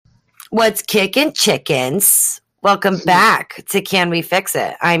What's kicking, chickens? Welcome back to Can We Fix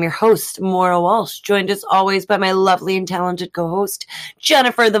It? I'm your host, Maura Walsh, joined as always by my lovely and talented co-host,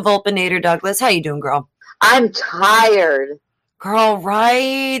 Jennifer the Vulpinator Douglas. How you doing, girl? I'm tired. Girl,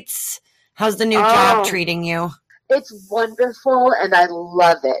 right? How's the new job treating you? It's wonderful and I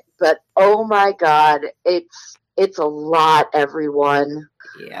love it. But oh my God, it's a lot, everyone.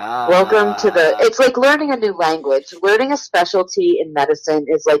 Yeah. Welcome to it's like learning a new language. Learning a specialty in medicine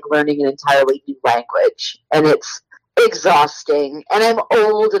is like learning an entirely new language. And it's exhausting. And I'm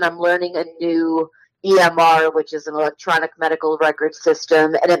old and I'm learning a new EMR, which is an electronic medical record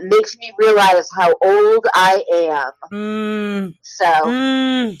system. And it makes me realize how old I am.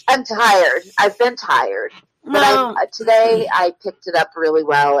 I'm tired. I've been tired. But today I picked it up really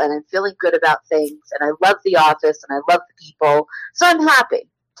well, and I'm feeling good about things, and I love the office, and I love the people, so I'm happy.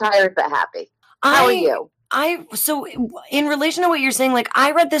 Tired but happy. How are you? So in relation to what you're saying, like I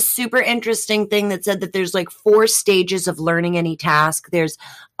read this super interesting thing that said that there's like 4 stages of learning any task. There's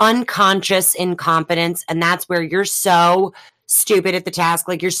unconscious incompetence, and that's where you're so stupid at the task,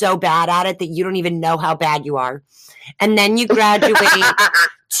 like you're so bad at it that you don't even know how bad you are. And then you graduate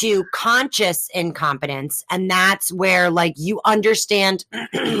to conscious incompetence. And that's where like you understand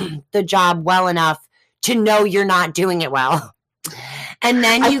the job well enough to know you're not doing it well. And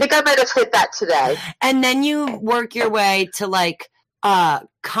then I think I might have hit that today. And then you work your way to like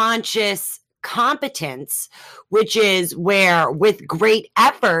conscious competence, which is where with great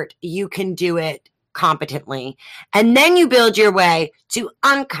effort you can do it competently. And then you build your way to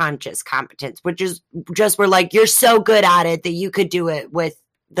unconscious competence, which is just where like you're so good at it that you could do it with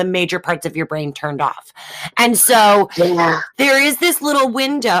the major parts of your brain turned off. And so there is this little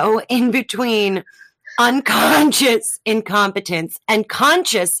window in between unconscious incompetence and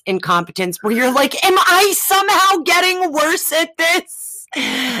conscious incompetence where you're like, am I somehow getting worse at this?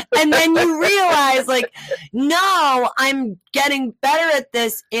 And then you realize like, no, I'm getting better at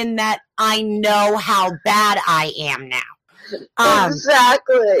this in that I know how bad I am now.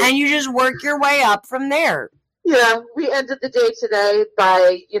 Exactly. And you just work your way up from there. Yeah, we ended the day today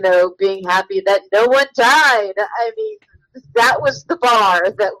by, being happy that no one died. I mean, that was the bar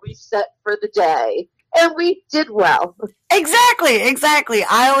that we set for the day. And we did well. Exactly.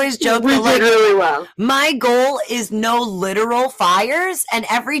 I always joke we did really well. My goal is no literal fires, and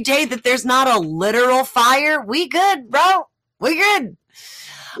every day that there's not a literal fire, we good, bro. We good.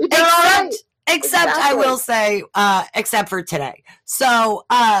 You did all right. Except exactly. I will say, except for today. So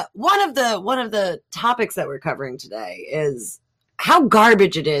one of the topics that we're covering today is how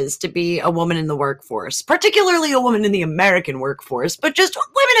garbage it is to be a woman in the workforce, particularly a woman in the American workforce, but just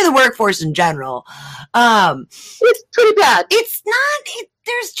women in the workforce in general. It's pretty bad. It's not.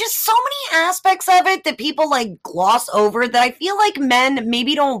 There's just so many aspects of it that people like gloss over that I feel like men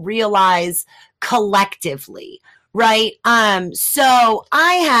maybe don't realize collectively, right? So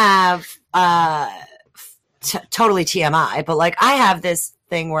I have totally TMI, but like I have this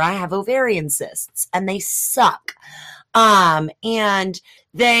thing where I have ovarian cysts and they suck. And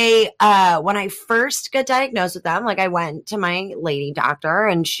they, when I first got diagnosed with them, like I went to my lady doctor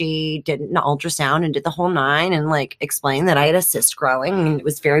and she did an ultrasound and did the whole 9 and like explained that I had a cyst growing and it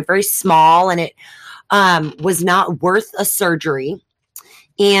was very, very small and it, was not worth a surgery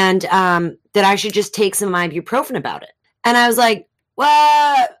and, that I should just take some ibuprofen about it. And I was like,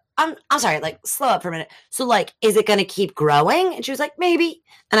 well, I'm sorry, like slow up for a minute. So like, is it going to keep growing? And she was like, maybe.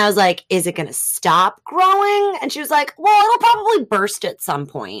 And I was like, is it going to stop growing? And she was like, well, it'll probably burst at some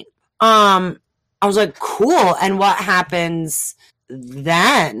point. I was like, cool. And what happens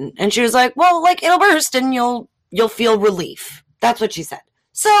then? And she was like, well, like it'll burst and you'll feel relief. That's what she said.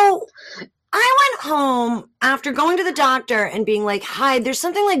 So I went home after going to the doctor and being like, hi, there's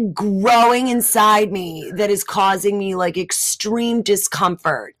something like growing inside me that is causing me like extreme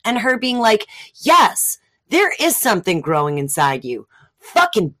discomfort. And her being like, yes, there is something growing inside you.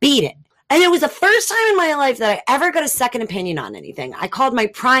 Fucking beat it. And it was the first time in my life that I ever got a second opinion on anything. I called my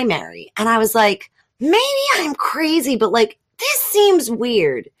primary and I was like, maybe I'm crazy, but like, this seems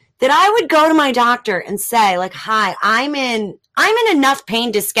weird that I would go to my doctor and say like, hi, I'm in enough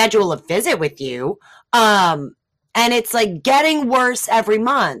pain to schedule a visit with you. And it's like getting worse every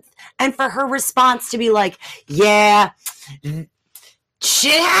month. And for her response to be like, yeah,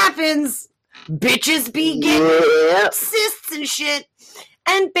 shit happens. Bitches be getting cysts and shit.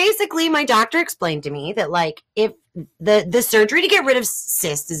 And basically my doctor explained to me that like if the surgery to get rid of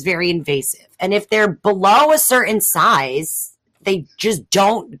cysts is very invasive. And if they're below a certain size, they just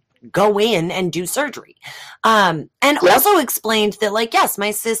don't go in and do surgery. And also explained that like, yes,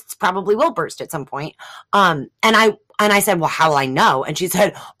 my cysts probably will burst at some point. And I And I said, well, how will I know? And she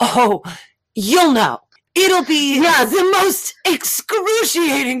said, oh, you'll know. It'll be the most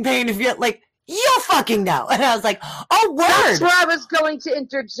excruciating pain if you're like, you'll fucking know. And I was like, oh, word. That's where I was going to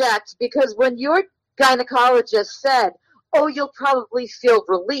interject, because when your gynecologist said, oh, you'll probably feel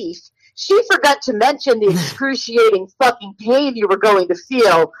relief, she forgot to mention the excruciating fucking pain you were going to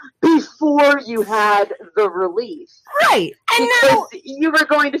feel before you had the relief. Right. And because now you were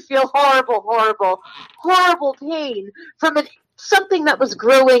going to feel horrible, horrible, horrible pain from something that was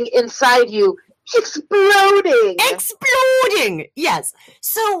growing inside you. Exploding. Yes.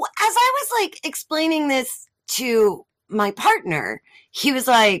 So as I was like explaining this to my partner, he was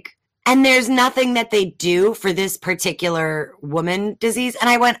like, and there's nothing that they do for this particular woman disease. And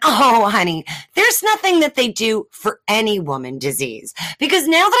I went, oh, honey, there's nothing that they do for any woman disease. Because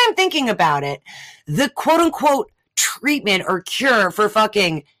now that I'm thinking about it, the quote unquote treatment or cure for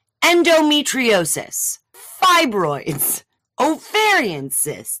fucking endometriosis, fibroids, ovarian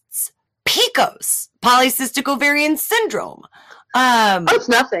cysts, PCOS, polycystic ovarian syndrome. It's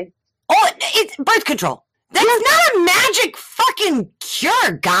nothing. Oh, it's birth control. That's not a magic fucking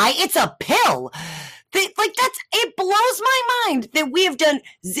cure, guy. It's a pill. It blows my mind that we have done,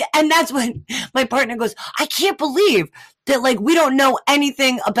 and that's when my partner goes, I can't believe that, like, we don't know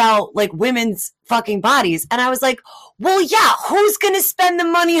anything about, like, women's fucking bodies. And I was like, well, yeah, who's gonna spend the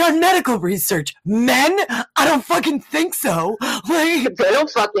money on medical research? Men? I don't fucking think so. Like, they don't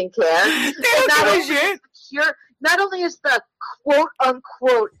fucking care. They don't give a shit. Not only is the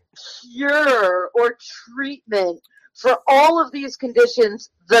quote-unquote cure or treatment for all of these conditions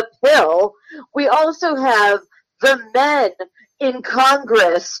the pill, we also have the men in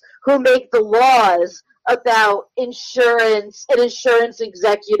Congress who make the laws about insurance and insurance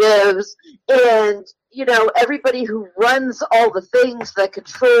executives and, you know, everybody who runs all the things that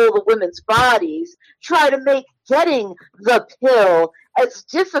control the women's bodies try to make getting the pill as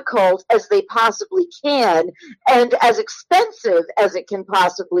difficult as they possibly can and as expensive as it can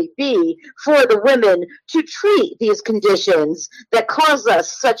possibly be for the women to treat these conditions that cause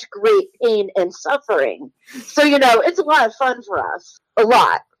us such great pain and suffering. So, you know, it's a lot of fun for us. A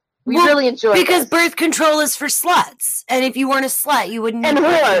lot. We really enjoy it. Because birth control is for sluts. And if you weren't a slut, you wouldn't need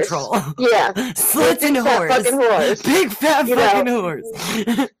birth control. Yeah. Sluts and whores. Fucking whores. Big fat fucking whores.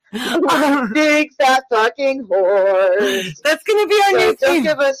 Big fat fucking whores. That's gonna be our new theme. Don't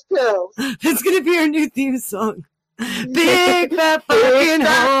give us pills. That's gonna be our new theme song. Big fat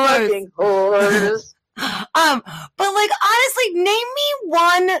fucking whores. But like honestly,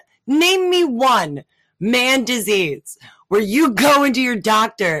 name me one man disease where you go into your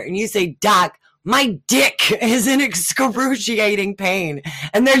doctor and you say, Doc, my dick is in excruciating pain.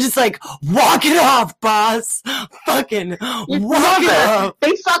 And they're just like, walk it off, boss. Fucking walk it off.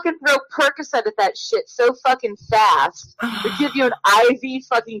 They fucking throw Percocet at that shit so fucking fast. They give you an IV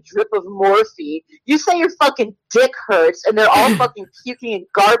fucking drip of morphine. You say your fucking dick hurts and they're all fucking puking in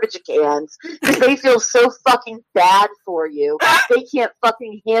garbage cans because they feel so fucking bad for you. They can't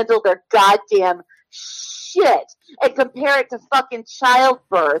fucking handle their goddamn shit and compare it to fucking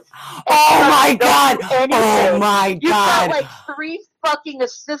childbirth. Oh my god! Oh my god! You've got like 3 fucking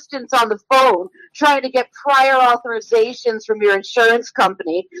assistants on the phone trying to get prior authorizations from your insurance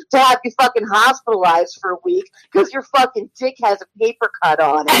company to have you fucking hospitalized for a week because your fucking dick has a paper cut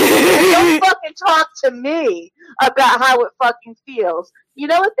on it. And don't fucking talk to me about how it fucking feels. You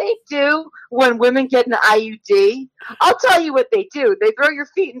know what they do when women get an IUD? I'll tell you what they do. They throw your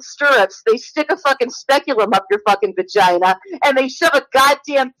feet in stirrups, they stick a fucking speculum up your fucking vagina, and they shove a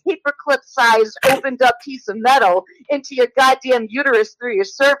goddamn paperclip-sized opened up piece of metal into your goddamn uterus through your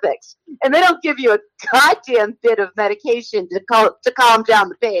cervix. And they don't give you a goddamn bit of medication to calm down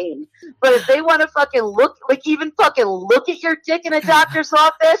the pain. But if they want to fucking look at your dick in a doctor's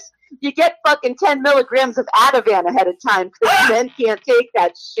office, you get fucking 10 milligrams of Ativan ahead of time because men can't take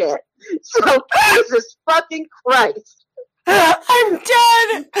that shit. So, Jesus fucking Christ. I'm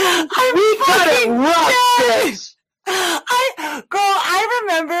done. We got it rough, bitch. I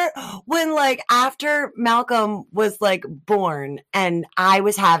remember when, like, after Malcolm was, like, born and I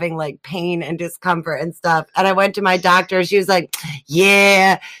was having, like, pain and discomfort and stuff, and I went to my doctor, she was like,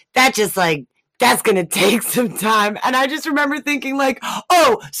 yeah, that's going to take some time. And I just remember thinking like,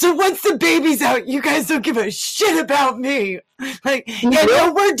 oh, so once the baby's out, you guys don't give a shit about me. Like, yeah,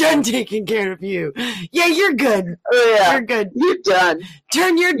 no, we're done taking care of you. Yeah, you're good. Yeah, you're good. You're done.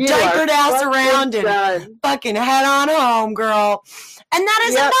 Turn your diapered ass around and fucking head on home, girl. And that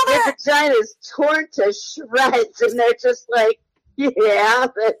is another. Your vagina's torn to shreds and they're just like, yeah,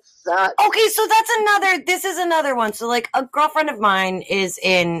 that sucks. Okay, so this is another one. So, like, a girlfriend of mine is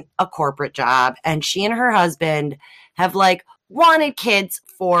in a corporate job, and she and her husband have like wanted kids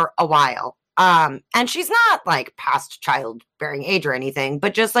for a while. And she's not like past childbearing age or anything,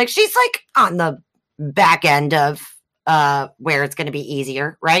 but just like she's like on the back end of where it's going to be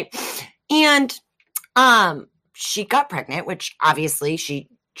easier, right? And she got pregnant, which obviously she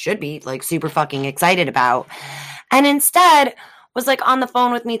should be like super fucking excited about, and instead was like on the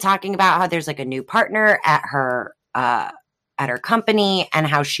phone with me talking about how there's like a new partner at her company and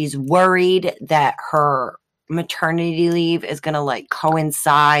how she's worried that her maternity leave is going to like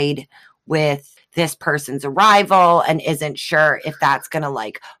coincide with this person's arrival and isn't sure if that's going to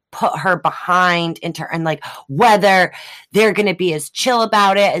like put her behind and like whether they're going to be as chill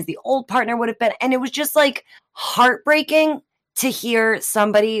about it as the old partner would have been. And it was just like heartbreaking to hear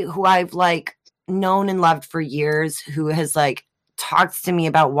somebody who I've like known and loved for years, who has like talked to me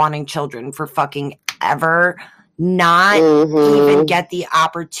about wanting children for fucking ever, not even get the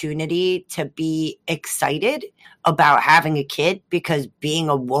opportunity to be excited about having a kid, because being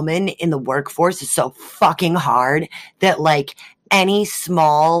a woman in the workforce is so fucking hard that like any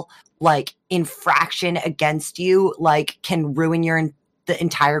small like infraction against you like can ruin the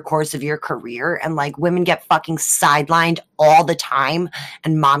entire course of your career. And like women get fucking sidelined all the time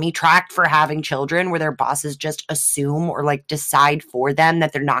and mommy tracked for having children, where their bosses just assume or like decide for them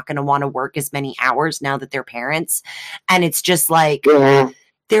that they're not going to want to work as many hours now that they're parents. And it's just like,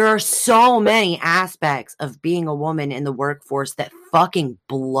 there are so many aspects of being a woman in the workforce that fucking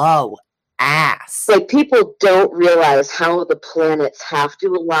blow ass. Like, people don't realize how the planets have to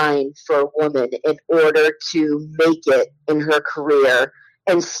align for a woman in order to make it in her career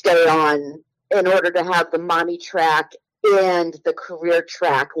and stay on, in order to have the mommy track and the career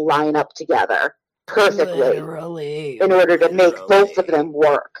track line up together perfectly. Literally. In order to make both of them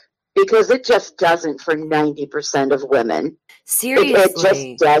work. Because it just doesn't for 90% of women. Seriously. It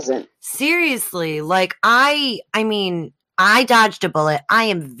just doesn't. Seriously. Like, I mean, I dodged a bullet. I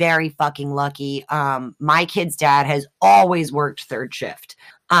am very fucking lucky. My kid's dad has always worked third shift.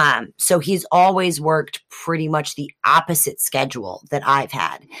 So he's always worked pretty much the opposite schedule that I've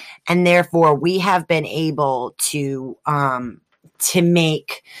had. And therefore we have been able to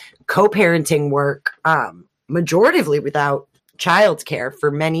make co-parenting work, majoritively without childcare for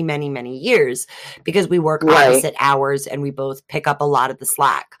many, many, many years, because we work opposite hours and we both pick up a lot of the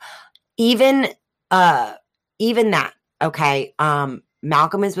slack. Even that. Okay.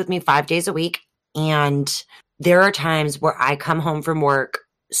 Malcolm is with me 5 days a week. And there are times where I come home from work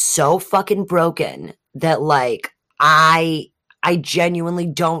so fucking broken that like, I genuinely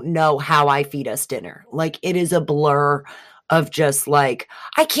don't know how I feed us dinner. Like, it is a blur of just like,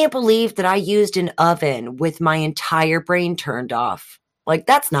 I can't believe that I used an oven with my entire brain turned off. Like,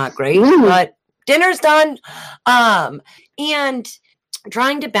 that's not great, but dinner's done. And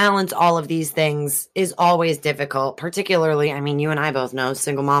trying to balance all of these things is always difficult, particularly, I mean, you and I both know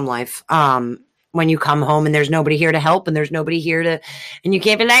single mom life. When you come home and there's nobody here to help and there's nobody here to, and you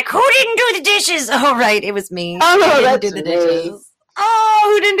can't be like, who didn't do the dishes? Oh, right. It was me. Oh, no, that's do the dishes.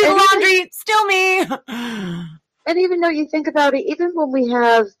 Oh, who didn't do the laundry? Still me. And even though you think about it, even when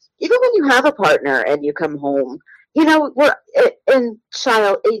you have a partner and you come home, you know, we're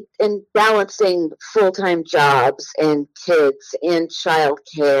in balancing full-time jobs and kids and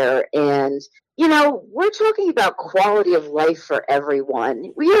childcare, and you know, we're talking about quality of life for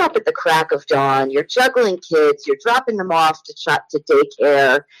everyone. We're up at the crack of dawn. You're juggling kids. You're dropping them off to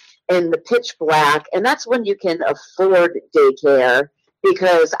daycare in the pitch black, and that's when you can afford daycare.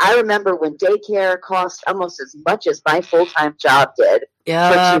 Because I remember when daycare cost almost as much as my full-time job did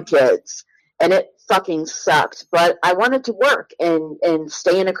for 2 kids. And it fucking sucked. But I wanted to work and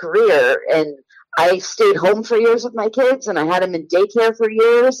stay in a career. And I stayed home for years with my kids, and I had them in daycare for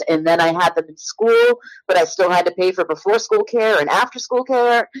years. And then I had them in school, but I still had to pay for before-school care and after-school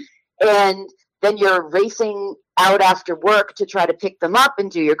care. And then you're racing out after work to try to pick them up and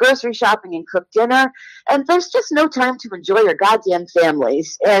do your grocery shopping and cook dinner. And there's just no time to enjoy your goddamn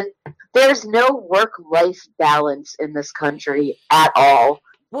families. And there's no work-life balance in this country at all.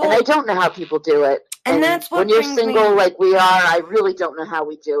 Well, and I don't know how people do it. And that's what when you're single like we are, I really don't know how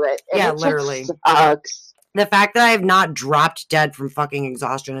we do it. And yeah, it literally. Sucks. The fact that I have not dropped dead from fucking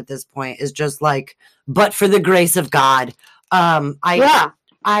exhaustion at this point is just like, but for the grace of God. I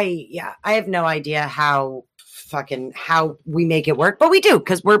have no idea how we make it work, but we do,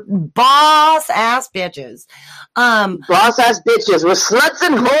 because we're boss ass bitches. Boss ass bitches. We're sluts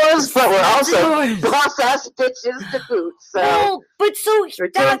and whores, but we're also boss ass bitches to boot. So, we're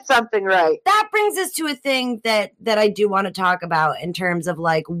doing something right. That brings us to a thing that I do want to talk about in terms of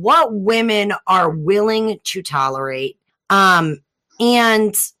like what women are willing to tolerate. And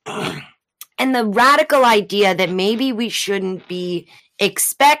and the radical idea that maybe we shouldn't be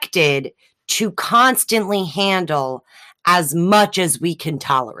expected to constantly handle as much as we can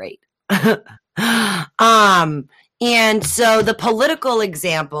tolerate. And so the political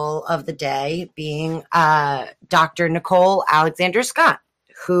example of the day being Dr. Nicole Alexander Scott,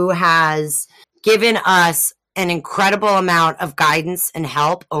 who has given us an incredible amount of guidance and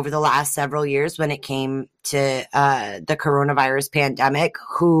help over the last several years when it came to the coronavirus pandemic,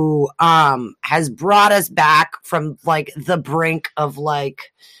 who has brought us back from like the brink of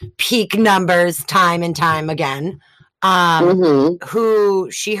like peak numbers time and time again. Who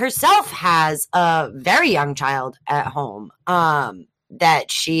she herself has a very young child at home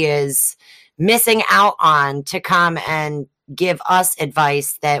that she is missing out on to come and give us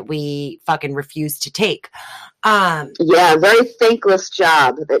advice that we fucking refuse to take. Yeah, very thankless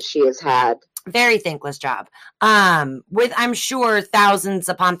job that she has had. Very thankless job. With, I'm sure, thousands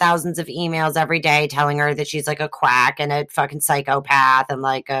upon thousands of emails every day telling her that she's like a quack and a fucking psychopath and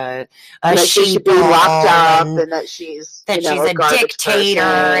like a that she should be locked up and that she's a dictator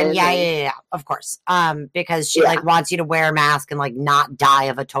and yeah, of course. Because she like wants you to wear a mask and like not die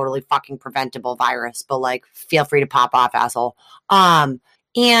of a totally fucking preventable virus, but like feel free to pop off, asshole.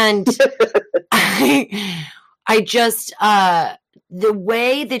 And I just the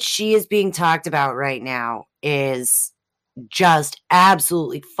way that she is being talked about right now is just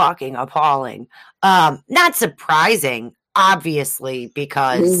absolutely fucking appalling. Not surprising, obviously,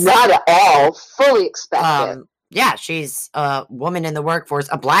 because not at all. Fully expected. Yeah, she's a woman in the workforce,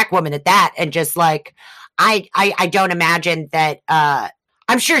 a black woman at that, and just like I don't imagine that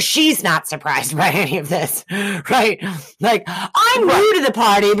I'm sure she's not surprised by any of this, right? Like, I'm new to the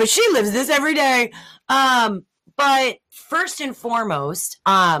party, but she lives this every day. But first and foremost,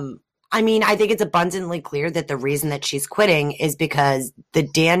 I mean, I think it's abundantly clear that the reason that she's quitting is because the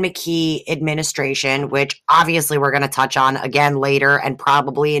Dan McKee administration, which obviously we're going to touch on again later and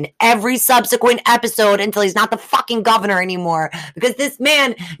probably in every subsequent episode until he's not the fucking governor anymore, because this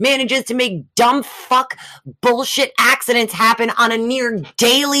man manages to make dumb fuck bullshit accidents happen on a near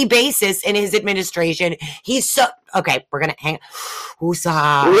daily basis in his administration. He's so... Okay, we're going to hang...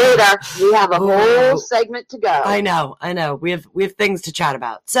 Later. We have a whole segment to go. I know. We have things to chat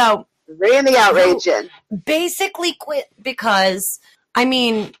about. So... Ran the outrage in. Basically quit because, I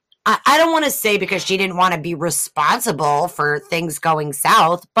mean, I don't want to say because she didn't want to be responsible for things going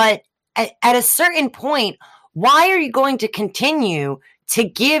south, but at a certain point, why are you going to continue to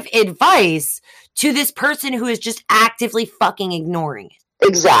give advice to this person who is just actively fucking ignoring it?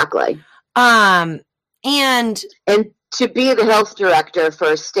 Exactly. And to be the health director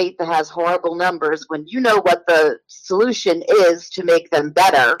for a state that has horrible numbers when you know what the solution is to make them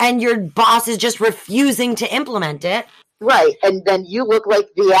better. And your boss is just refusing to implement it. Right. And then you look like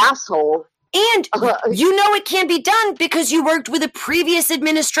the asshole. And you know it can be done because you worked with a previous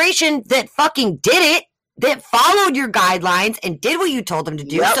administration that fucking did it, that followed your guidelines and did what you told them to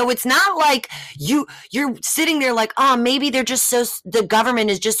do. Yep. So it's not like you're sitting there like, oh, maybe they're just the government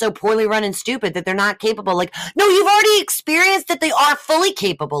is just so poorly run and stupid that they're not capable. Like, no, you've already experienced that they are fully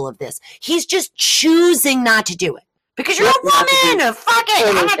capable of this. He's just choosing not to do it because you're a woman. Fuck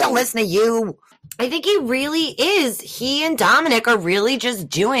it. I'm not to listen to you. I think he and Dominic are really just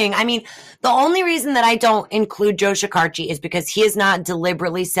doing, I mean, the only reason that I don't include Joe Shekarchi is because he has not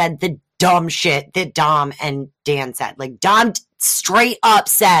deliberately said the dumb shit that Dom and Dan said. Like, Dom straight up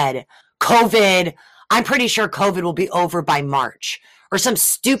said, COVID, I'm pretty sure COVID will be over by March. Or some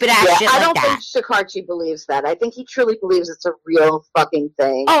stupid ass shit like that. I don't think Shekarchi believes that. I think he truly believes it's a real fucking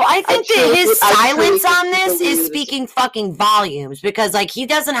thing. Oh, I think that his silence on this is speaking fucking volumes. Because, like, he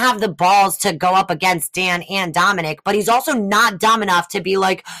doesn't have the balls to go up against Dan and Dominic. But he's also not dumb enough to be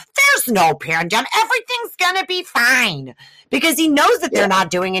like, there's no pandemic. Everything's gonna be fine. Because he knows that they're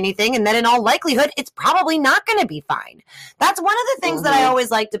not doing anything. And that in all likelihood, it's probably not gonna be fine. That's one of the things that I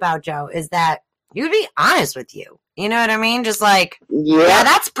always liked about Joe is that he would be honest with you. You know what I mean? Just like, yeah,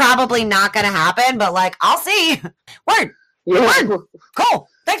 that's probably not going to happen, but like, I'll see. Word. Yeah. Word. Cool.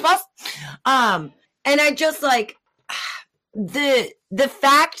 Thanks, boss. And I just like the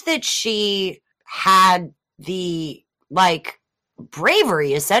fact that she had the like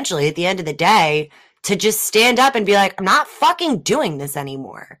bravery essentially at the end of the day to just stand up and be like, I'm not fucking doing this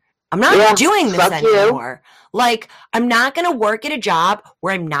anymore. I'm not doing this anymore. Like, I'm not going to work at a job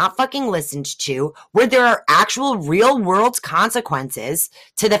where I'm not fucking listened to, where there are actual real world consequences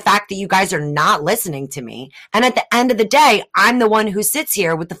to the fact that you guys are not listening to me. And at the end of the day, I'm the one who sits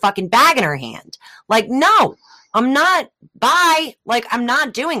here with the fucking bag in her hand. Like, no, I'm not. Bye. Like, I'm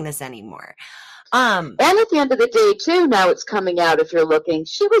not doing this anymore. Um, And at the end of the day, too, now it's coming out, if you're looking,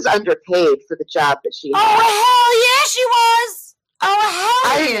 she was underpaid for the job that she had. hell yeah, she was. Oh,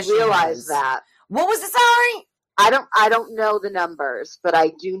 hell I yeah, didn't she realize was. that. What was the salary? I don't know the numbers, but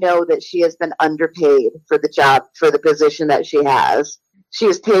I do know that she has been underpaid for the job, for the position that she has. She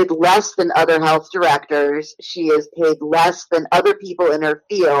is paid less than other health directors. She is paid less than other people in her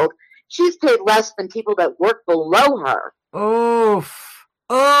field. She's paid less than people that work below her. Oof.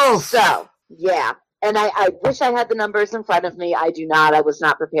 Oof. So, yeah. And I wish I had the numbers in front of me. I do not. I was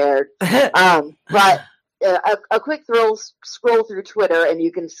not prepared. But a quick scroll through Twitter, and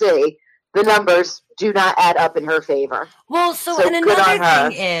you can see the numbers do not add up in her favor. Well, so and another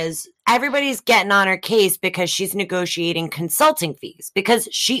thing is everybody's getting on her case because she's negotiating consulting fees because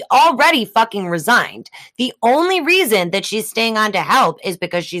she already fucking resigned. The only reason that she's staying on to help is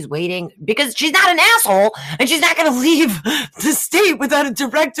because she's waiting, because she's not an asshole and she's not going to leave the state without a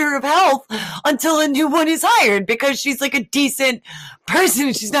director of health until a new one is hired because she's like a decent person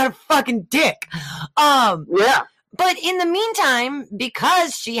and she's not a fucking dick. Yeah. But in the meantime,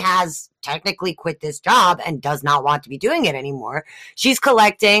 because she has technically quit this job and does not want to be doing it anymore, she's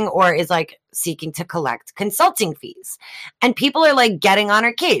collecting or is like seeking to collect consulting fees. And people are like getting on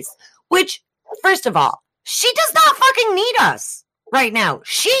her case, which, first of all, she does not fucking need us right now.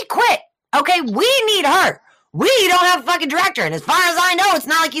 She quit. Okay, we need her. We don't have a fucking director. And as far as I know, it's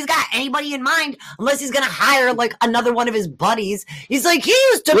not like he's got anybody in mind unless he's going to hire like another one of his buddies. He's like, he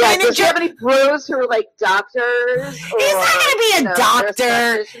used to manage. Does he have any bros who are like doctors? He's not going to be a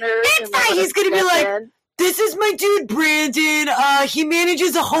doctor. It's not. He's going to be like, this is my dude, Brandon. He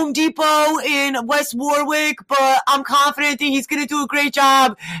manages a Home Depot in West Warwick, but I'm confident that he's going to do a great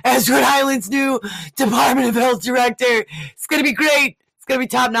job as Rhode Island's new Department of Health director. It's going to be great. It's going to be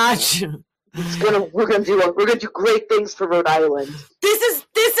top notch. We're gonna do great things for Rhode Island. This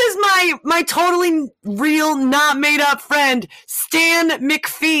is my totally real, not made up friend, Stan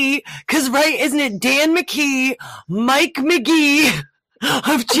McPhee. Cause right, isn't it Dan McKee, Mike McGee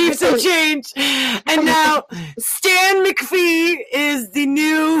of Chiefs of Change, and now Stan McPhee is the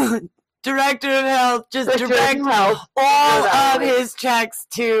new director of health. Just direct all of his checks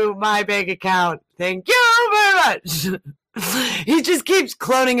to my bank account. Thank you very much. He just keeps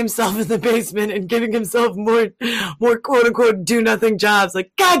cloning himself in the basement and giving himself more quote unquote do nothing jobs.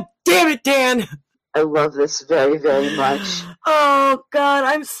 Like, God damn it, Dan. I love this very, very much. Oh God,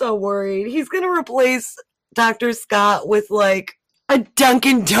 I'm so worried. He's gonna replace Dr. Scott with like a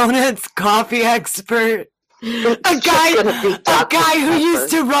Dunkin' Donuts coffee expert. A guy who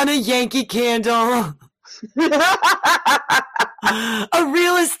used to run a Yankee Candle. A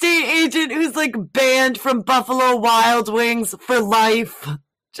real estate agent who's like banned from Buffalo Wild Wings for life.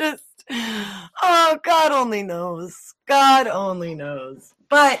 Just, oh, God only knows. God only knows.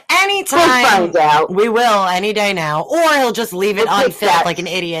 But anytime, we'll find out. We will any day now, or he'll just leave it unfilled like an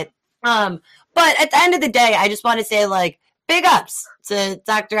idiot. But at the end of the day, I just want to say like big ups to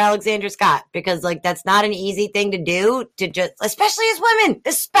Dr. Alexandra Scott, because like that's not an easy thing to do, to just, especially as women,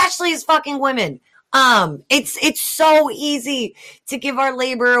 especially as fucking women. It's so easy to give our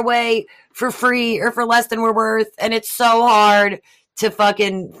labor away for free or for less than we're worth. And it's so hard to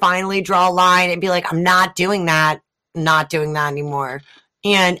fucking finally draw a line and be like, I'm not doing that anymore.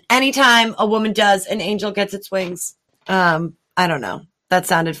 And anytime a woman does, an angel gets its wings. I don't know. That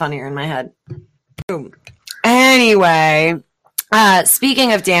sounded funnier in my head. Boom. Anyway,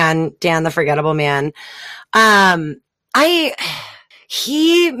 speaking of Dan the Forgettable Man,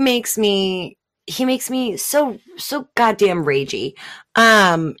 he makes me so goddamn ragey.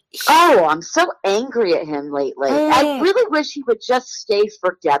 I'm so angry at him lately. I really wish he would just stay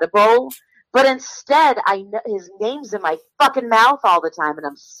forgettable, but instead, I know his name's in my fucking mouth all the time, and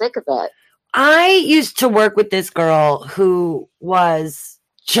I'm sick of it. I used to work with this girl who was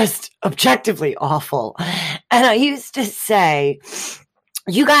just objectively awful, and I used to say,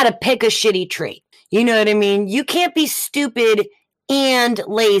 you gotta pick a shitty trait. You know what I mean? You can't be stupid and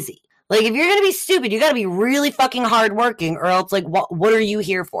lazy. Like, if you're going to be stupid, you got to be really fucking hardworking, or else, like, what are you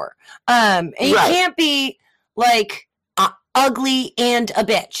here for? And you can't be, like, ugly and a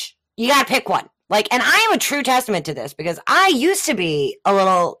bitch. You got to pick one. Like, and I am a true testament to this, because I used to be a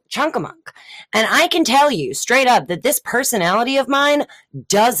little chunk-a-monk. And I can tell you straight up that this personality of mine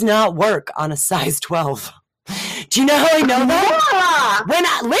does not work on a size 12. Do you know how I know that? Yeah.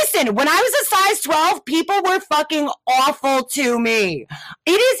 When I was a size 12, people were fucking awful to me.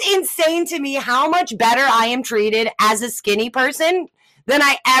 It is insane to me how much better I am treated as a skinny person than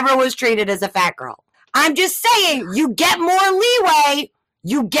I ever was treated as a fat girl. I'm just saying, you get more leeway.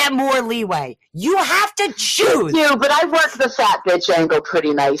 you get more leeway. You have to choose. You, but I work the fat bitch angle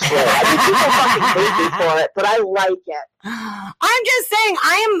pretty nicely. I mean, people fucking hate me for it, but I like it. I'm just saying,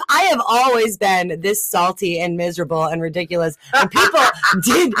 I have always been this salty and miserable and ridiculous, and people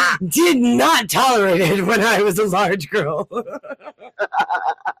did not tolerate it when I was a large girl.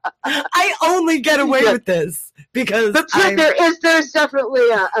 I only get away with this because there's definitely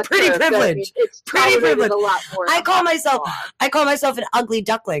a pretty privilege. It's pretty privilege. A lot more. I call myself an ugly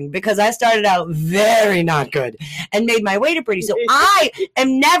duckling because I started out very not good and made my way to pretty. So I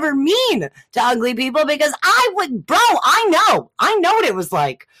am never mean to ugly people because I know what it was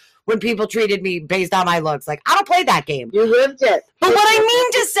like when people treated me based on my looks. Like, I don't play that game. You lived it. But what I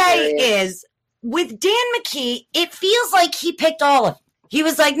mean to say is, with Dan McKee, it feels like he picked all of it. He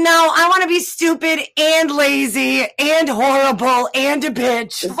was like, no, I want to be stupid and lazy and horrible and a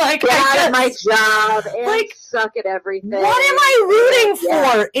bitch. Like, bad at my job and like, suck at everything. What am I rooting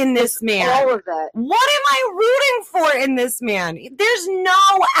for in this man? All of it. What am I rooting for in this man? There's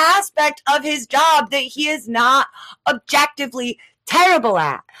no aspect of his job that he is not objectively terrible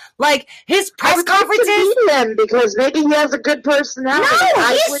at. Like, his press conferences. Meet him because maybe he has a good personality. No,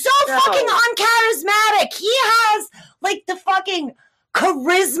 he's so fucking uncharismatic. He has, like, the fucking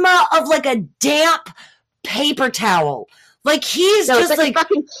charisma of like a damp paper towel. Like, he's just like a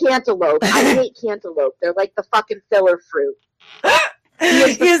fucking cantaloupe. I hate cantaloupe. They're like the fucking filler fruit.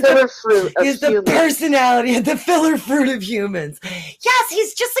 He's the personality of the filler fruit of humans. Yes,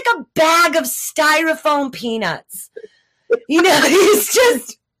 he's just like a bag of styrofoam peanuts. You know, he's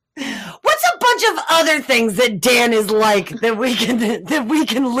just. What's a bunch of other things that Dan is like that we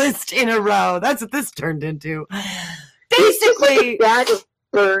can list in a row? That's what this turned into. Basically, like a bag of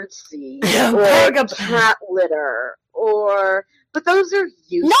birdseed or cat litter, but those are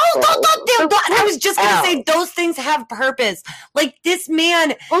useful. No, I was just going to say those things have purpose. Like, this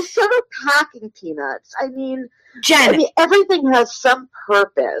man. Well, so do packing peanuts. I mean, Jen. Everything has some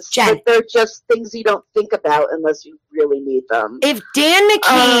purpose. Jen. But they're just things you don't think about unless you really need them. If Dan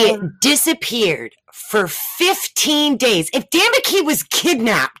McKee disappeared for 15 days, if Dan McKee was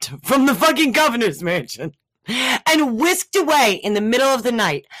kidnapped from the fucking governor's mansion and whisked away in the middle of the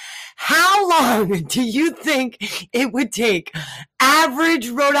night, how long do you think it would take average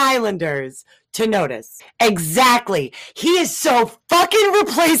Rhode Islanders to notice? Exactly. He is so fucking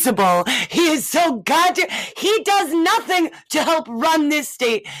replaceable. He is so goddamn. He does nothing to help run this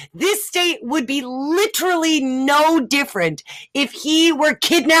state. This state would be literally no different if he were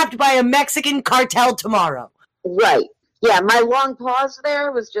kidnapped by a Mexican cartel tomorrow. Right. Yeah, my long pause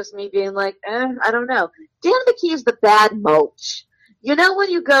there was just me being like, I don't know. Dan McKee is the bad mulch. You know when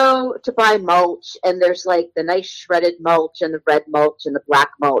you go to buy mulch and there's like the nice shredded mulch and the red mulch and the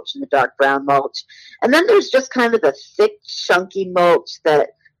black mulch and the dark brown mulch. And then there's just kind of the thick, chunky mulch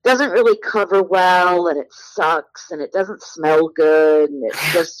that doesn't really cover well and it sucks and it doesn't smell good and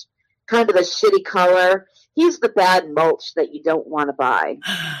it's just kind of a shitty color. He's the bad mulch that you don't want to buy.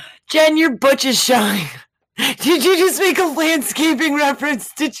 Jen, your butch is showing. Did you just make a landscaping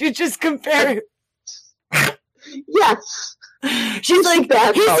reference? Did you just compare it? Yes. He's like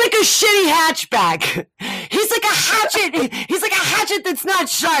a shitty hatchback. He's like a hatchet. He's like a hatchet that's not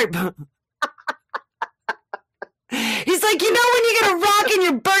sharp. He's like, you know when you get a rock in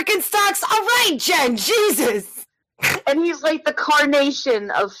your Birkenstocks? All right, Jen, Jesus. And he's like the carnation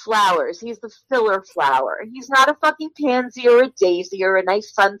of flowers. He's the filler flower. He's not a fucking pansy or a daisy or a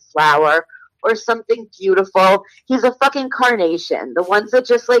nice sunflower or something beautiful. He's a fucking carnation. The ones that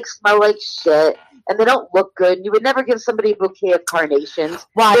just like smell like shit and they don't look good. You would never give somebody a bouquet of carnations.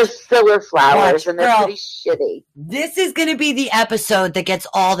 They're filler flowers and they're pretty shitty. This is going to be the episode that gets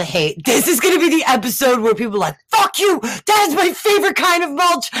all the hate. This is going to be the episode where people are like, fuck you! That is my favorite kind of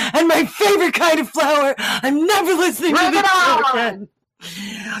mulch and my favorite kind of flower. I'm never listening to this show again.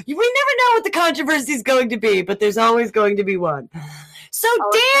 We never know what the controversy is going to be, but there's always going to be one. So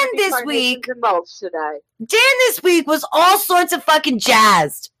Dan this week was all sorts of fucking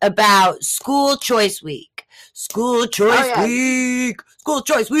jazzed about School Choice Week. School Choice Week. School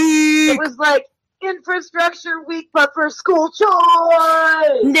Choice Week. It was like infrastructure week, but for school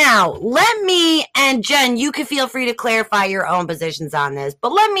choice. Now, let me, and Jen, you can feel free to clarify your own positions on this,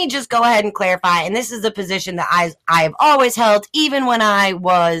 but let me just go ahead and clarify, and this is a position that I have always held, even when I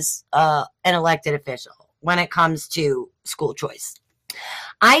was an elected official, when it comes to school choice.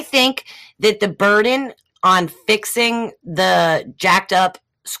 I think that the burden on fixing the jacked up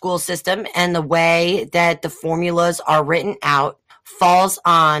school system and the way that the formulas are written out falls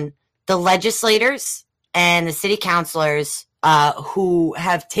on the legislators and the city councilors who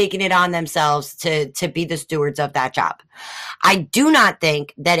have taken it on themselves to be the stewards of that job. I do not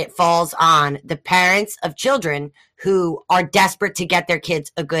think that it falls on the parents of children who are desperate to get their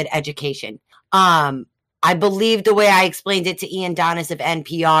kids a good education. I believe the way I explained it to Ian Donis of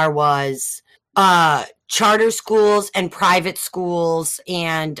NPR was charter schools and private schools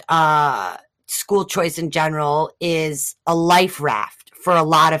and school choice in general is a life raft for a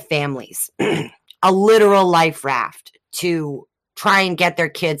lot of families, a literal life raft to try and get their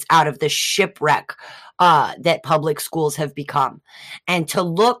kids out of the shipwreck that public schools have become. And to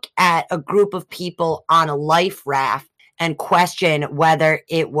look at a group of people on a life raft and question whether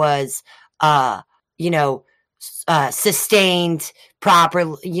it was, sustained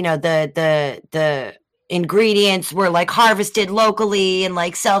properly, the ingredients were like harvested locally and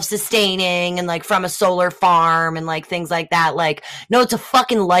like self-sustaining and like from a solar farm and like things like that. Like, no, it's a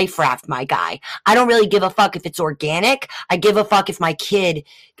fucking life raft, my guy. I don't really give a fuck if it's organic. I give a fuck if my kid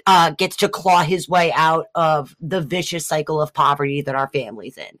gets to claw his way out of the vicious cycle of poverty that our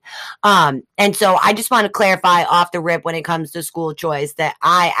family's in. And so I just want to clarify off the rip when it comes to school choice that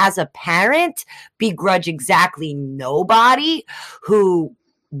I, as a parent, begrudge exactly nobody who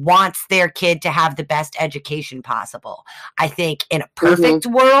wants their kid to have the best education possible. I think in a perfect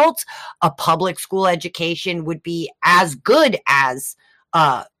world, a public school education would be as good as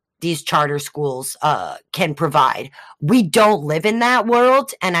these charter schools can provide. We don't live in that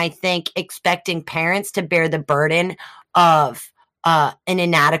world, and I think expecting parents to bear the burden of an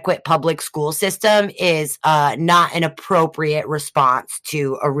inadequate public school system is not an appropriate response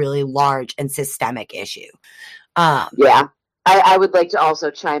to a really large and systemic issue. Yeah. I would like to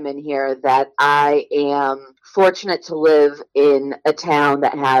also chime in here that I am fortunate to live in a town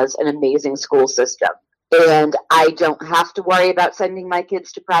that has an amazing school system. And I don't have to worry about sending my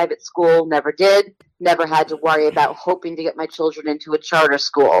kids to private school. Never did. Never had to worry about hoping to get my children into a charter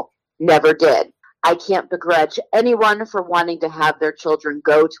school. Never did. I can't begrudge anyone for wanting to have their children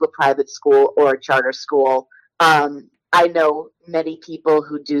go to a private school or a charter school. I know many people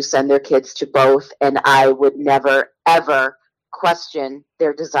who do send their kids to both, and I would never, ever question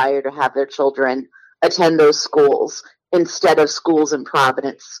their desire to have their children attend those schools instead of schools in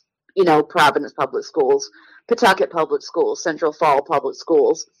Providence, Providence Public Schools, Pawtucket Public Schools, Central Fall Public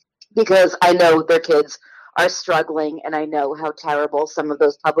Schools, because I know their kids are struggling and I know how terrible some of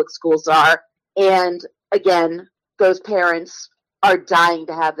those public schools are. And again, those parents are dying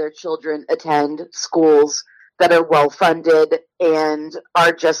to have their children attend schools that are well funded and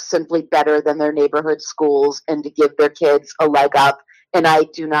are just simply better than their neighborhood schools and to give their kids a leg up. And I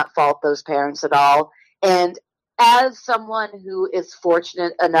do not fault those parents at all. And as someone who is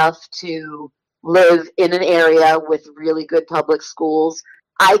fortunate enough to live in an area with really good public schools,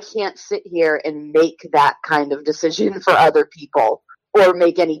 I can't sit here and make that kind of decision for other people or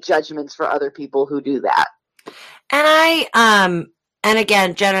make any judgments for other people who do that. And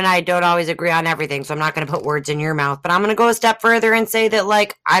again, Jen and I don't always agree on everything, so I'm not going to put words in your mouth, but I'm going to go a step further and say that,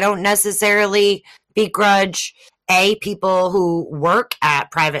 like, I don't necessarily begrudge, people who work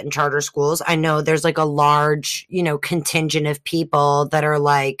at private and charter schools. I know there's, like, a large, contingent of people that are,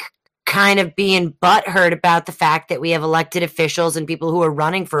 like, kind of being butthurt about the fact that we have elected officials and people who are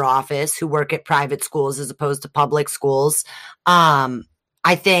running for office who work at private schools as opposed to public schools.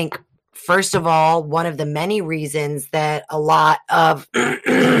 I think, first of all, one of the many reasons that a lot of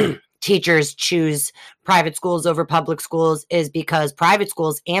teachers choose private schools over public schools is because private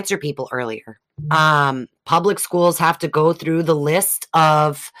schools answer people earlier. Public schools have to go through the list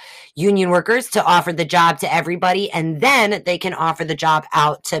of union workers to offer the job to everybody, and then they can offer the job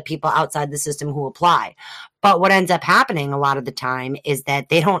out to people outside the system who apply. But what ends up happening a lot of the time is that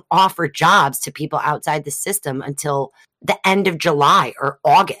they don't offer jobs to people outside the system until the end of July or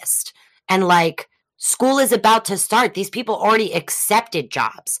August. And like, school is about to start. These people already accepted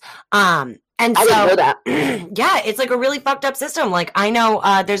jobs. And I didn't know that. Yeah, it's like a really fucked up system. Like, I know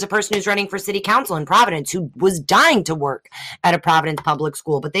there's a person who's running for city council in Providence who was dying to work at a Providence public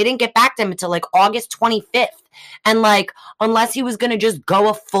school, but they didn't get back to him until like August 25th. And like, unless he was going to just go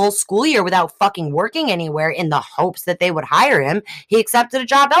a full school year without fucking working anywhere in the hopes that they would hire him, he accepted a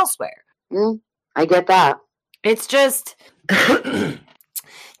job elsewhere. I get that. It's just Dan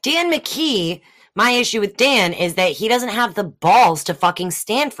McKee. My issue with Dan is that he doesn't have the balls to fucking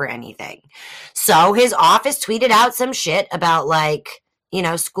stand for anything. So his office tweeted out some shit about like,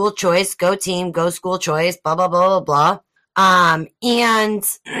 school choice, go team, go school choice, blah, blah, blah, blah, blah. And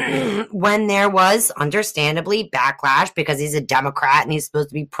when there was understandably backlash because he's a Democrat and he's supposed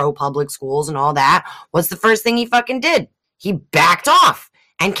to be pro public schools and all that, what's the first thing he fucking did? He backed off.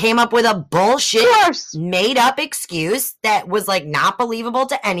 and came up with a bullshit Of course. made up excuse that was like not believable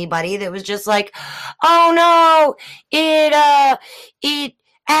to anybody. That was just like, oh no, it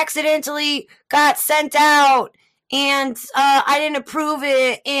accidentally got sent out and I didn't approve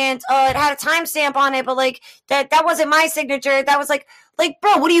it and it had a timestamp on it, but like that wasn't my signature. That was like,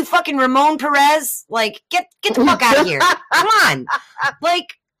 bro, what are you, fucking Ramon Perez? Like, get the fuck out of here. Come on.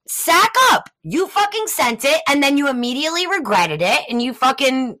 Like, sack up. You fucking sent it and then you immediately regretted it and you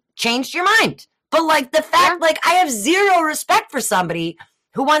fucking changed your mind. But like the fact, like, I have zero respect for somebody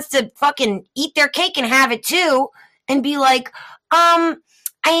who wants to fucking eat their cake and have it too and be like, I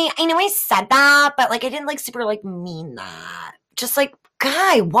know I said that, but like I didn't like super like mean that. Just like,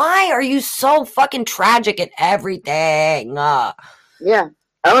 guy, why are you so fucking tragic at everything? Yeah.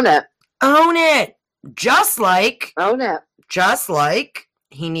 Own it. Own it. Just like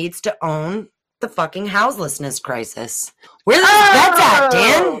he needs to own the fucking houselessness crisis. Where's those beds at,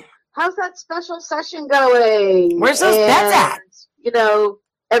 Dan? How's that special session going? Where's those beds at? You know,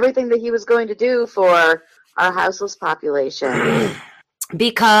 everything that he was going to do for our houseless population.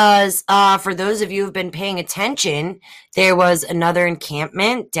 Because for those of you who've been paying attention, there was another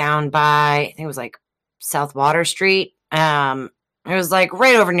encampment down by, I think it was like South Water Street. It was like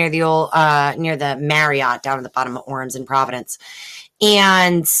right over near the old, near the Marriott down at the bottom of Orms in Providence.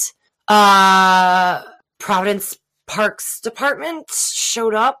 And Providence Parks Department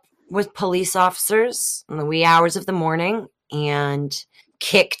showed up with police officers in the wee hours of the morning and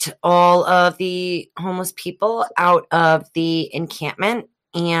kicked all of the homeless people out of the encampment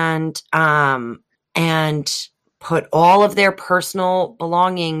and put all of their personal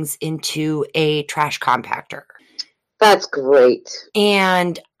belongings into a trash compactor. That's great.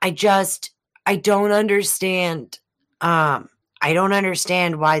 And I don't understand. I don't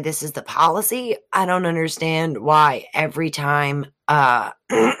understand why this is the policy. I don't understand why every time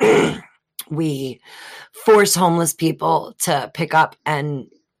we force homeless people to pick up and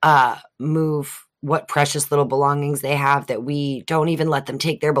move what precious little belongings they have, that we don't even let them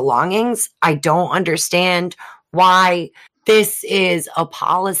take their belongings. I don't understand why this is a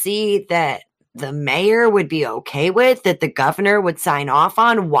policy that the mayor would be okay with, that the governor would sign off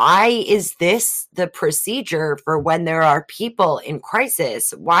on. Why is this the procedure for when there are people in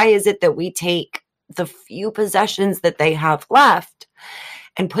crisis? Why is it that we take the few possessions that they have left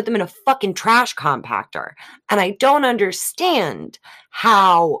and put them in a fucking trash compactor? And I don't understand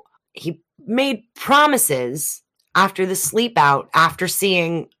how he made promises after the sleep out, after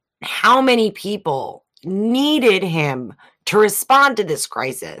seeing how many people needed him to respond to this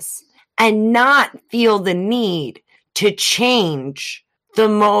crisis, and not feel the need to change the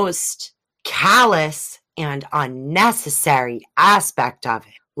most callous and unnecessary aspect of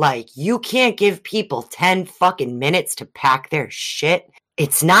it. Like, you can't give people 10 fucking minutes to pack their shit.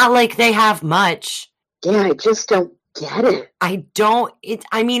 It's not like they have much. Yeah, I just don't get it. I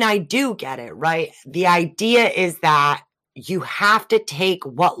do get it, right? The idea is that you have to take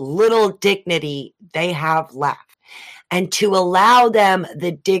what little dignity they have left, and to allow them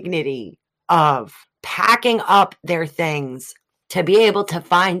the dignity of packing up their things to be able to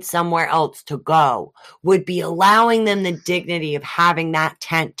find somewhere else to go would be allowing them the dignity of having that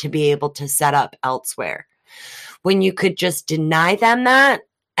tent to be able to set up elsewhere. When you could just deny them that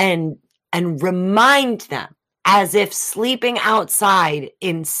and remind them, as if sleeping outside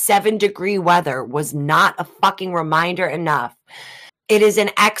in 7-degree weather was not a fucking reminder enough. It is an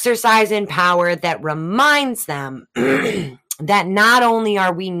exercise in power that reminds them that not only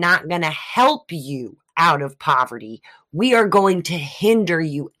are we not going to help you out of poverty, we are going to hinder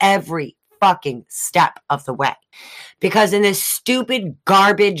you every fucking step of the way. Because in this stupid,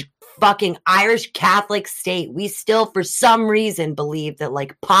 garbage, fucking Irish Catholic state, we still, for some reason, believe that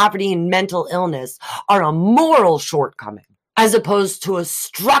like poverty and mental illness are a moral shortcoming as opposed to a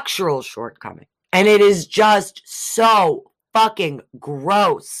structural shortcoming. And it is just so fucking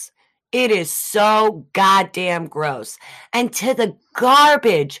gross. It is so goddamn gross. And to the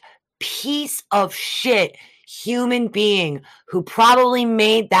garbage piece of shit human being who probably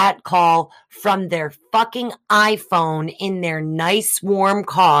made that call from their fucking iPhone in their nice warm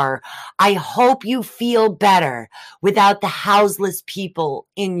car, I hope you feel better without the houseless people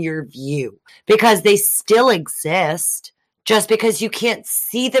in your view, because they still exist. Just because you can't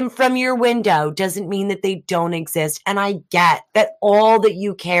see them from your window doesn't mean that they don't exist. And I get that all that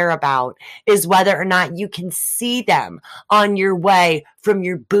you care about is whether or not you can see them on your way from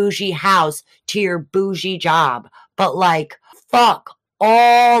your bougie house to your bougie job. But like, fuck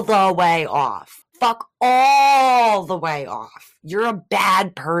all the way off. Fuck all the way off. You're a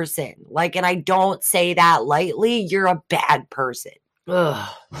bad person. Like, and I don't say that lightly. You're a bad person. Ugh.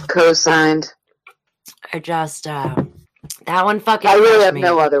 Co-signed. I just, that one fucking I really have me.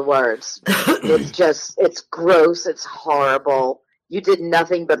 no other words. It's gross. It's horrible. You did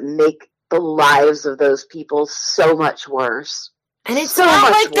nothing but make the lives of those people so much worse. And it's so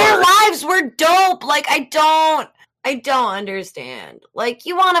not like worse. Their lives were dope. Like, I don't understand. Like,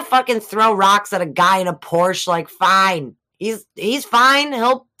 you want to fucking throw rocks at a guy in a Porsche, like, fine. He's fine.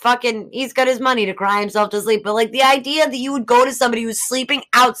 He's got his money to cry himself to sleep. But like the idea that you would go to somebody who's sleeping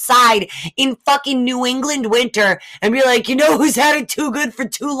outside in fucking New England winter and be like, you know who's had it too good for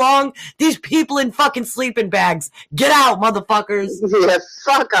too long? These people in fucking sleeping bags. Get out, motherfuckers. Yeah,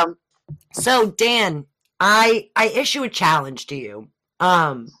 fuck them. So Dan, I issue a challenge to you.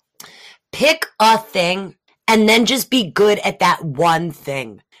 Pick a thing and then just be good at that one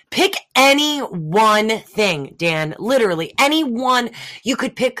thing. Pick any one thing, Dan. Literally, any one. You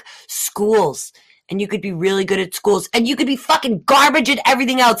could pick schools, and you could be really good at schools, and you could be fucking garbage at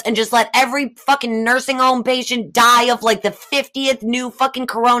everything else, and just let every fucking nursing home patient die of like the 50th new fucking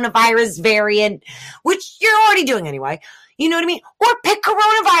coronavirus variant, which you're already doing anyway. You know what I mean? Or pick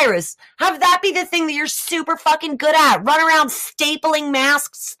coronavirus. Have that be the thing that you're super fucking good at. Run around stapling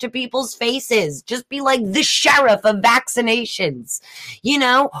masks to people's faces. Just be like the sheriff of vaccinations, you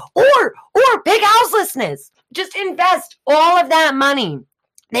know? Or pick houselessness. Just invest all of that money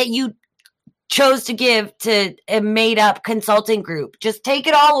that you chose to give to a made-up consulting group. Just take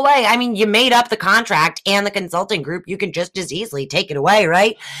it all away. I mean, you made up the contract and the consulting group. You can just as easily take it away,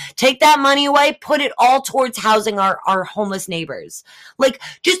 right? Take that money away, put it all towards housing our homeless neighbors. Like,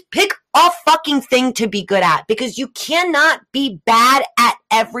 just pick a fucking thing to be good at, because you cannot be bad at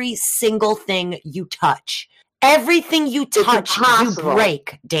every single thing you touch. Everything you touch, you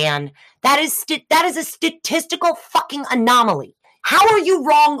break, Dan. That is a statistical fucking anomaly. How are you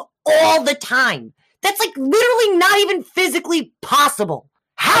wrong all the time? That's like literally not even physically possible.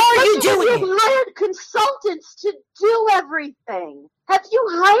 How are you doing it? You've hired consultants to do everything. Have you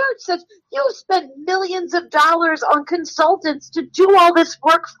hired you spent millions of dollars on consultants to do all this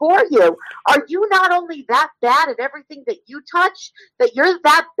work for you? Are you not only that bad at everything that you touch, that you're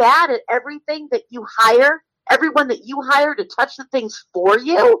that bad at everything that you hire, everyone that you hire to touch the things for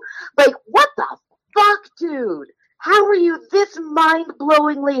you? Like, what the fuck, dude? How are you this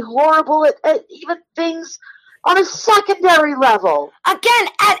mind-blowingly horrible at even things on a secondary level? Again,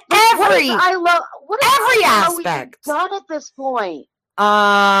 at every aspect. Done at this point. Wait,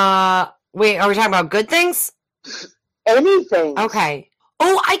 are we talking about good things? Anything. Okay.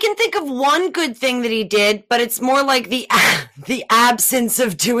 Oh, I can think of one good thing that he did, but it's more like the absence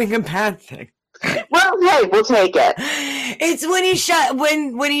of doing a bad thing. Well, hey, we'll take it. It's when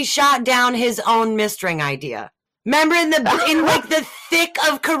he shot down his own mistring idea. Remember in the thick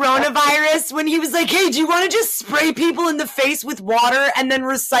of coronavirus when he was like, hey, do you want to just spray people in the face with water and then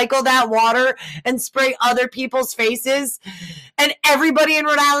recycle that water and spray other people's faces? And everybody in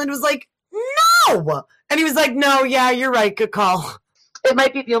Rhode Island was like, no. And he was like, no, yeah, you're right. Good call. It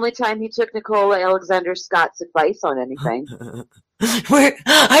might be the only time he took Nicole Alexander Scott's advice on anything.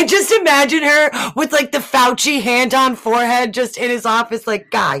 I just imagine her with like the Fauci hand on forehead just in his office like,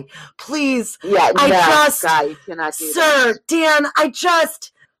 guy, please. Yeah, guy, you cannot do Sir, Dan,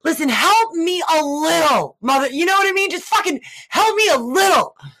 listen, help me a little, mother. You know what I mean? Just fucking help me a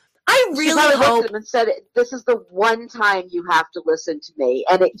little. I really hope. Looked at him and said, this is the one time you have to listen to me.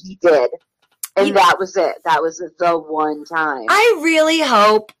 And he did. And that was it. That was the one time. I really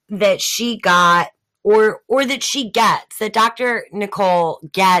hope that she got or that she gets, that Dr. Nicole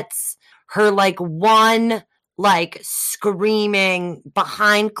gets her like one like screaming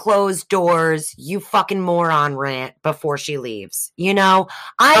behind closed doors, you fucking moron rant before she leaves. You know,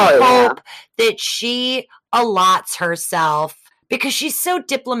 I hope that she allots herself, because she's so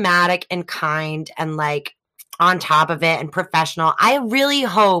diplomatic and kind and like on top of it and professional. I really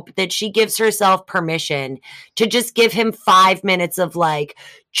hope that she gives herself permission to just give him 5 minutes of like,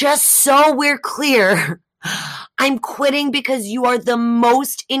 just so we're clear, I'm quitting because you are the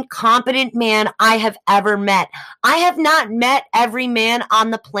most incompetent man I have ever met. I have not met every man on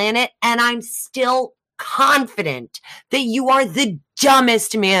the planet, and I'm still confident that you are the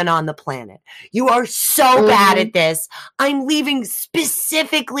dumbest man on the planet. You are so bad at this. I'm leaving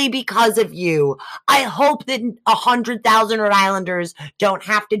specifically because of you. I hope that 100,000 Rhode Islanders don't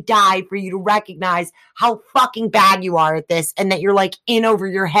have to die for you to recognize how fucking bad you are at this, and that you're like in over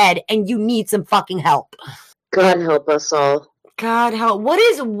your head and you need some fucking help. God help us all. God help. What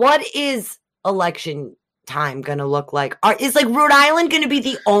is election time going to look like? Is like Rhode Island going to be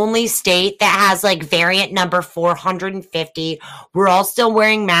the only state that has like variant number 450? We're all still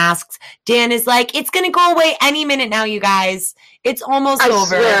wearing masks. Dan is like, it's going to go away any minute now, you guys. It's almost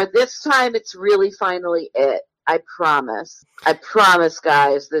over. I swear, this time it's really finally it. I promise. I promise,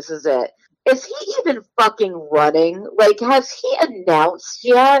 guys, this is it. Is he even fucking running? Like, has he announced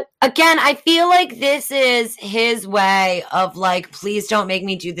yet? Again, I feel like this is his way of like, please don't make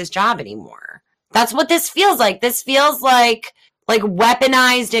me do this job anymore. That's what this feels like. This feels like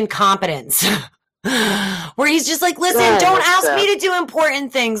weaponized incompetence. Where he's just like, listen, don't ask me to do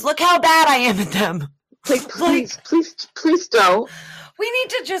important things. Look how bad I am at them. Like, please don't. We need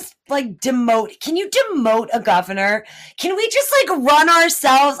to just like demote. Can you demote a governor? Can we just like run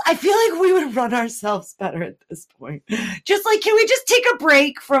ourselves? I feel like we would run ourselves better at this point. Just like, can we just take a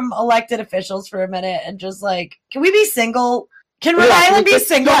break from elected officials for a minute and just like, can we be single? Can Rhode Island be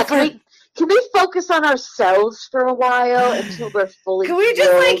single? Yeah, can we focus on ourselves for a while until we're fully Can we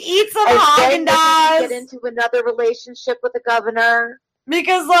just like eat some Haagen-Dazs? Get into another relationship with the governor?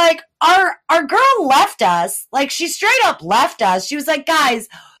 Because, like, our girl left us. Like, she straight up left us. She was like, guys,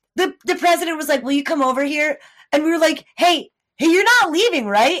 the president was like, will you come over here? And we were like, hey, you're not leaving,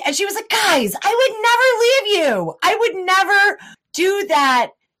 right? And she was like, guys, I would never leave you. I would never do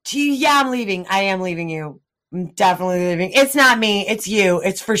that to you. Yeah, I'm leaving. I am leaving you. I'm definitely leaving. It's not me. It's you.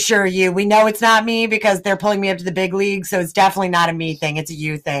 It's for sure you. We know it's not me because they're pulling me up to the big league. So it's definitely not a me thing. It's a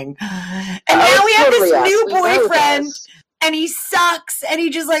you thing. And now we have this new boyfriend. And he sucks, and he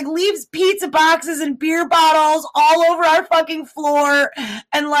just, like, leaves pizza boxes and beer bottles all over our fucking floor,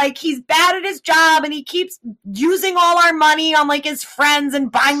 and, like, he's bad at his job, and he keeps using all our money on, like, his friends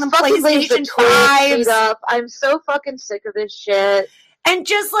and buying them PlayStation 5s. I'm so fucking sick of this shit. And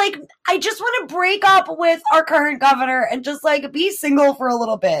just, like, I just want to break up with our current governor and just, like, be single for a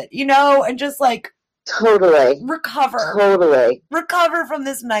little bit, you know, and just, like, Totally. Recover from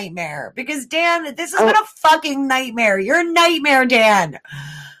this nightmare. Because, Dan, this has been a fucking nightmare. You're a nightmare, Dan.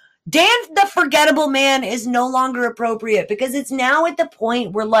 Dan, the forgettable man, is no longer appropriate because it's now at the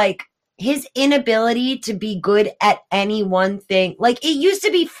point where, like, his inability to be good at any one thing. Like, it used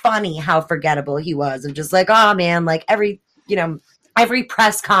to be funny how forgettable he was. Of just like, oh, man, like, every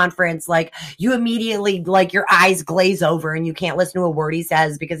press conference, like, you immediately, like, your eyes glaze over and you can't listen to a word he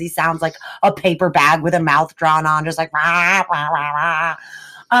says because he sounds like a paper bag with a mouth drawn on, just like, rah, rah, rah,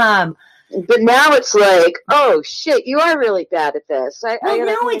 rah. But now it's like, oh, shit, you are really bad at this. I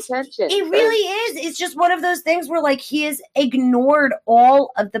gotta pay attention. It really is. It's just one of those things where, like, he has ignored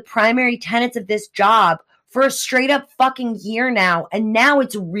all of the primary tenets of this job for a straight up fucking year now, and now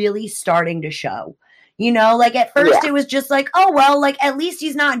it's really starting to show. You know, like at first it was just like, oh, well, like at least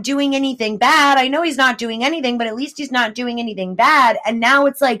he's not doing anything bad. I know he's not doing anything, but at least he's not doing anything bad. And now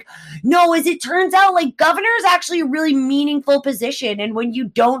it's like, no, as it turns out, like governor is actually a really meaningful position. And when you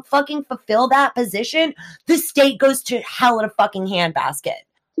don't fucking fulfill that position, the state goes to hell in a fucking handbasket.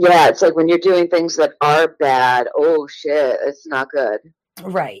 Yeah, it's like when you're doing things that are bad, oh shit, it's not good.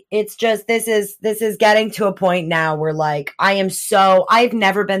 Right. It's just, this is getting to a point now where like, I've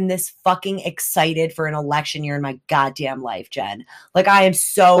never been this fucking excited for an election year in my goddamn life, Jen. Like I am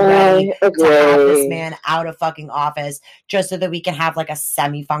so ready to have this man out of fucking office just so that we can have like a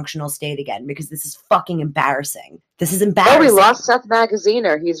semi-functional state again, because this is fucking embarrassing. This is embarrassing. Oh, we lost Seth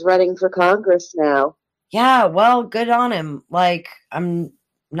Magaziner. He's running for Congress now. Yeah, well, good on him. Like, I'm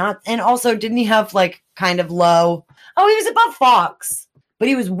not, and also didn't he have like kind of low, he was above Fox. But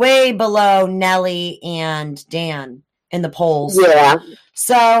he was way below Nelly and Dan in the polls. Yeah.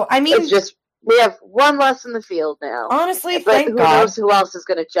 So, I mean... It's just, we have one less in the field now. Honestly, but thank God. Who knows who else is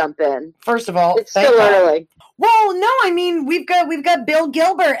going to jump in? First of all, it's still early. Well, no, I mean, we've got Bill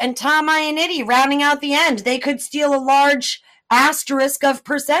Gilbert and Tom Iannitti rounding out the end. They could steal a large asterisk of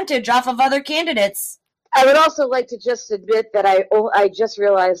percentage off of other candidates. I would also like to just admit that I just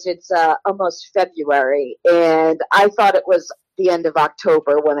realized it's almost February, and I thought it was the end of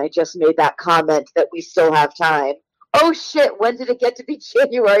October when I just made that comment that we still have time. Oh shit, when did it get to be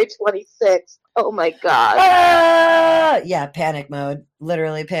January 26th? Oh my God. Yeah, panic mode.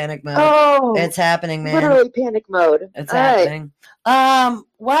 Literally panic mode. Oh, it's happening, man. Literally panic mode. It's happening. Right.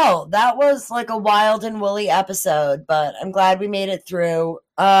 Well, that was like a wild and woolly episode, but I'm glad we made it through.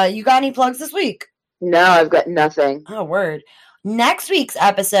 You got any plugs this week? No, I've got nothing. Oh, word. Next week's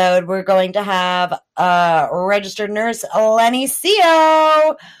episode, we're going to have registered nurse Lenny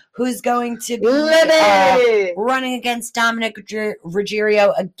Seo, who's going to be running against Dominic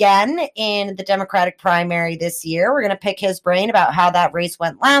Ruggiero again in the Democratic primary this year. We're going to pick his brain about how that race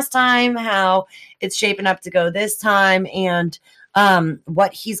went last time, how it's shaping up to go this time, and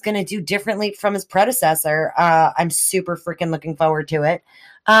what he's going to do differently from his predecessor. I'm super freaking looking forward to it.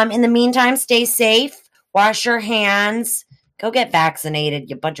 In the meantime, stay safe, wash your hands, go get vaccinated,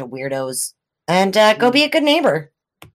 you bunch of weirdos, and go be a good neighbor.